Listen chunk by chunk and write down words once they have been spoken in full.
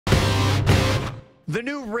The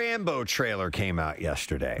new Rambo trailer came out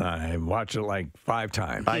yesterday. I watched it like 5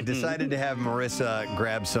 times. I decided to have Marissa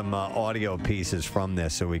grab some audio pieces from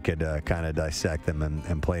this so we could kind of dissect them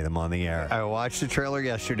and play them on the air. I watched the trailer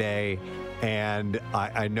yesterday, and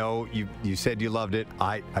I know you said you loved it.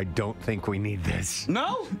 I don't think we need this.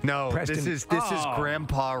 No? No, Preston. this is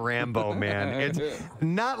Grandpa Rambo, man. It's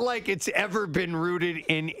not like it's ever been rooted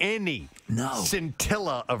in any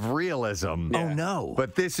scintilla of realism. Oh, no.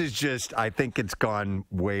 But this is just, I think it's gone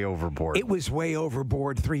way overboard. It was way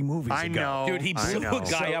overboard 3 movies I ago. know. Dude, he blew a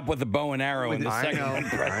guy up with a bow and arrow in the second one.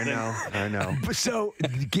 I know. So,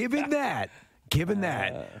 given that, it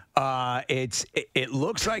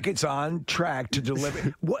looks like it's on track to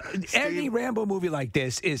deliver. Any Rambo movie like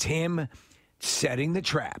this is him setting the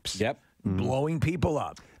traps. Yep. Blowing people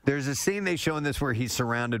up. There's a scene they show in this where he's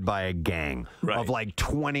surrounded by a gang of like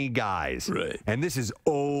 20 guys. Right. And this is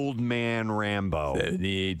old man Rambo.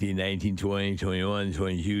 18, 19, 20, 21,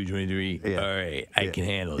 22, 23. Yeah. All right, I can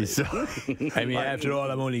handle it. So, I mean, after all,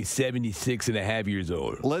 I'm only 76 and a half years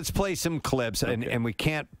old. let's play some clips, and we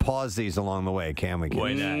can't pause these along the way, can we?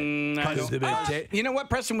 Why not? You know what,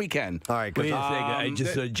 Preston? We can. All right. Wait a second. I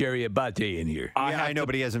just saw Jerry Abate in here. I know,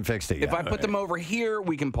 but he hasn't fixed it yet. If I put them over here,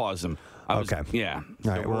 we can pause them. Okay. Yeah.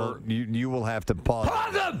 All right, well, you will have to pause.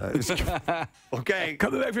 Pause them! Okay.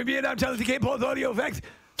 Coming back from Vietnam, tell us you can't pause audio effects.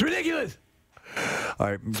 It's ridiculous.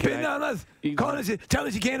 All right. Spitting on us. Calling us, telling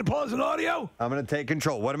us you can't pause an audio. I'm going to take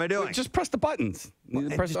control. What am I doing? Just press the buttons. You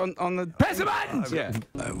press on the... Press the buttons! Yeah.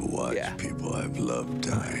 I've watched people I've loved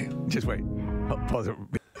die. Just wait. Pause it.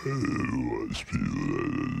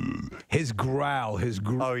 His growl, is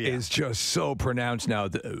just so pronounced now.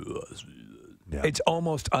 It's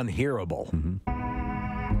almost unhearable.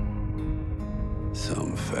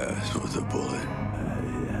 Some fast with a bullet.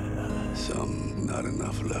 Some not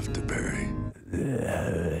enough left to bury.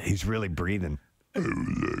 He's really breathing. I would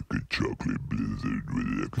like a chocolate blizzard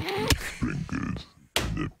with extra sprinkles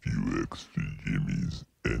and a few extra jimmies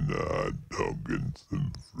and a hot dog and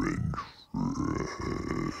some French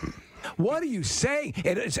fries. What are you saying?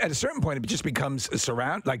 At a certain point, it just becomes a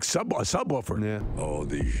subwoofer. Yeah. All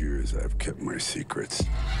these years I've kept my secrets.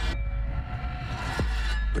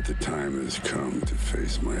 But the time has come to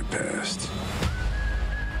face my past.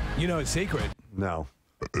 You know his secret. No.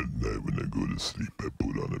 At night when I go to sleep, I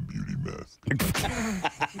put on a beauty mask. And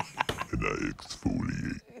I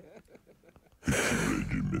exfoliate. It's a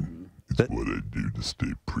regimen. It's what I do to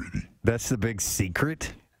stay pretty. That's the big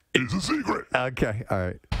secret? It's a secret. Okay. All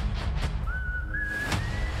right.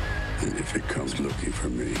 And if it comes looking for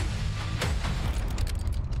me,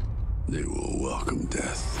 they will welcome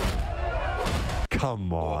death.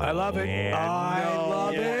 Come on. I love it. Man. I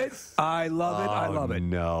love it. I love it. I Oh, love it.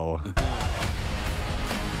 No.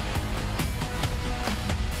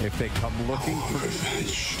 If they come looking for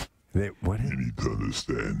what? You need to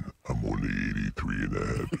understand, I'm only 83 and a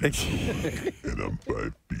half years old, and I'm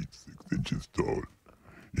 5 feet 6 inches tall.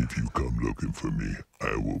 If you come looking for me,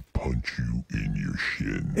 I will punch you in your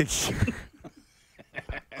shin.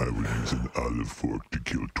 I would use an olive fork to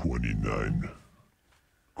kill 29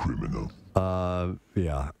 criminals.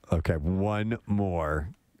 Yeah. Okay. One more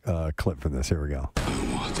clip from this. Here we go. I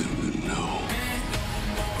want them to know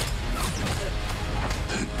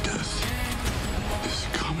that death is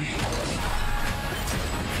coming.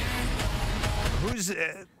 Who's?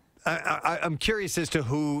 I'm curious as to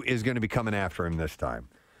who is going to be coming after him this time,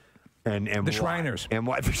 and The why. Shriners. And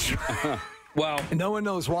why? Well, No one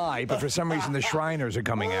knows why, but for some reason the Shriners are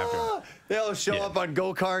coming after him. They'll show up on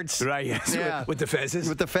go-karts. Right, yes. Yeah. With the fezzes.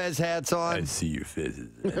 With the fez hats on. see your fezzes.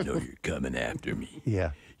 I know you're coming after me.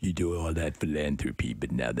 Yeah. You do all that philanthropy,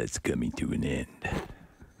 but now that's coming to an end.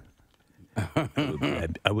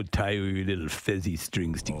 I would tie your little fezzy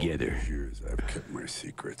strings together. All these years I've kept my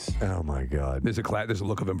secrets. Oh my God. There's a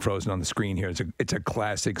look of him frozen on the screen here. It's a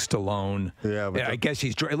classic Stallone. Yeah, but I guess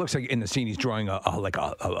it looks like in the scene he's drawing a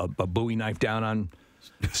Bowie knife down on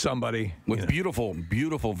somebody with beautiful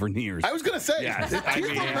veneers. I was going to say, Yeah, his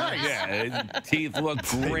teeth look nice. Yeah, his teeth look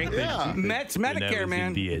great. Yeah. Mets Medicare, man.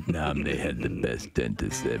 In Vietnam, they had the best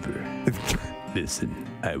dentists ever. Listen,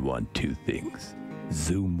 I want 2 things.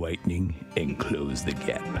 Zoom whitening and close the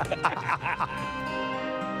gap.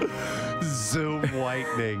 Zoom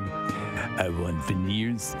whitening. I want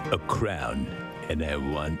veneers, a crown, and I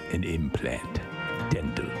want an implant.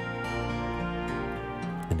 Dental.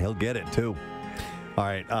 And he'll get it too. All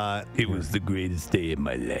right. It was the greatest day of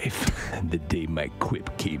my life. The day my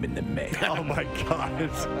quip came in the mail. Oh my God.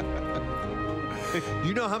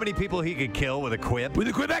 You know how many people he could kill with a quip? With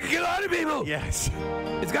a quip, I can kill a lot of people. Yes.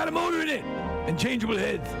 It's got a motor in it and changeable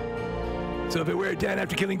heads. So if I wear it down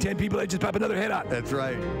after killing 10 people, I just pop another head on. That's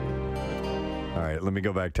right. All right, let me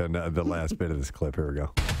go back to the last bit of this clip. Here we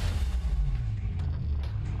go.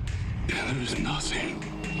 Yeah, there's nothing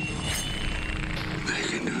they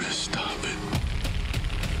can do to stop it.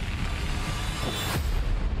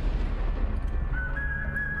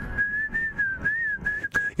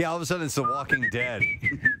 Yeah, all of a sudden it's The Walking Dead.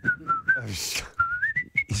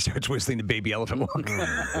 He starts whistling the Baby Elephant Walk.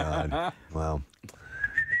 Oh, God. Wow.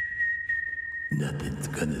 Nothing's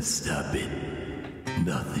gonna stop it.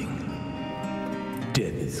 Nothing.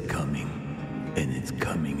 Death is coming, and it's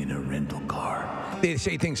coming in a rental car. They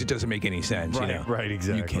say things that doesn't make any sense, Right, you know? right,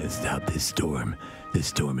 exactly. You can't stop this storm. This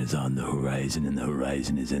storm is on the horizon, and the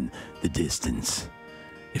horizon is in the distance.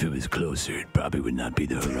 If it was closer, it probably would not be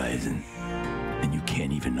the horizon. And you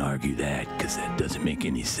can't even argue that, because that doesn't make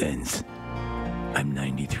any sense. I'm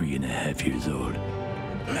 93 and a half years old.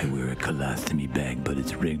 I wear a colostomy bag, but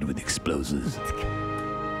it's rigged with explosives.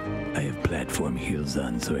 I have platform heels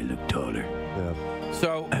on, so I look taller. Yeah.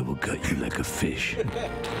 So I will cut you like a fish.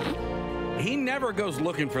 he never goes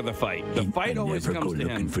looking for the fight. The fight always I never comes go to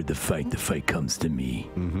looking him. for the fight. The fight comes to me.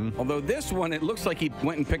 Although this one, it looks like he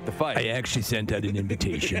went and picked the fight. I actually sent out an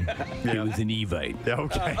invitation. It was an e-vite.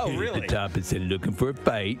 Okay. Oh, At really? the top it said, looking for a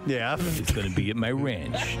fight. Yeah. It's going to be at my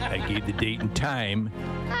ranch. I gave the date and time,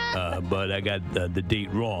 but I got the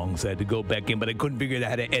date wrong, so I had to go back in. But I couldn't figure out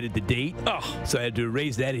how to edit the date, so I had to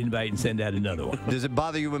erase that invite and send out another one. Does it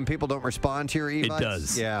bother you when people don't respond to your e-vites? It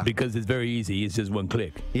does. Yeah. Because it's very easy. It's just one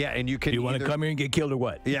click. Yeah, and you can Do you want to either- come here and get killed or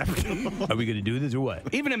what? Yeah. Are we going to do this or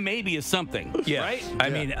what? Even a maybe is something, Yeah. right? I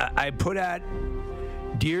mean, I put out,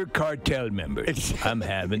 dear cartel members, I'm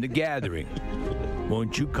having a gathering.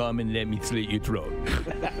 Won't you come and let me slit your throat?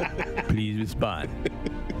 Please respond.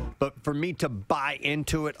 But for me to buy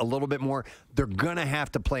into it a little bit more, they're gonna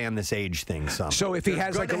have to play on this age thing some. So if he They're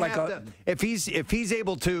has like gonna a have to- if he's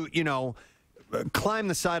able to, you know, climb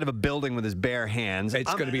the side of a building with his bare hands, it's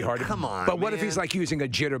going to be hard. Come on. But what if man. he's like using a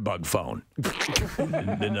jitterbug phone?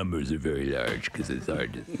 The numbers are very large because it's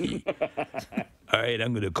hard to see. All right,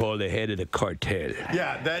 I'm going to call the head of the cartel.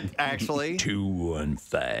 Yeah, that actually.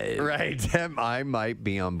 215. Right. I might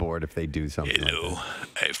be on board if they do something. Hello, Like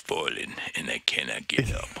I've fallen and I cannot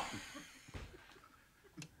get up.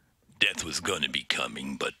 Death was going to be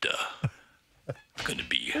coming, but it's going to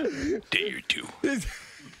be a day or two.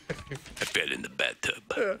 I fell in the bathtub.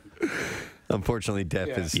 that. Unfortunately,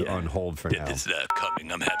 death is Yeah. on hold for now. Death is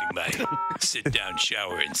coming. I'm having my sit-down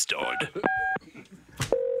shower installed.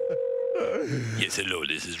 Yes, hello,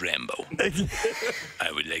 this is Rambo.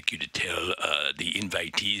 I would like you to tell the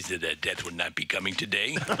invitees that Death will not be coming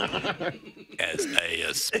today, as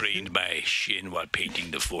I sprained my shin while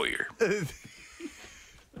painting the foyer.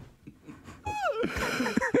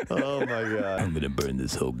 Oh my God. I'm gonna burn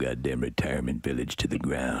this whole goddamn retirement village to the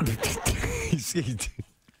ground. He's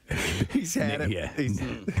had it. Yeah.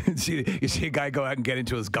 He's- You see a guy go out and get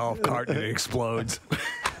into his golf cart and it explodes.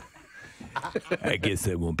 I guess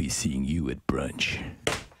I won't be seeing you at brunch.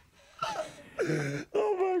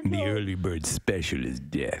 Oh my God. The early bird special is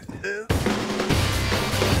death.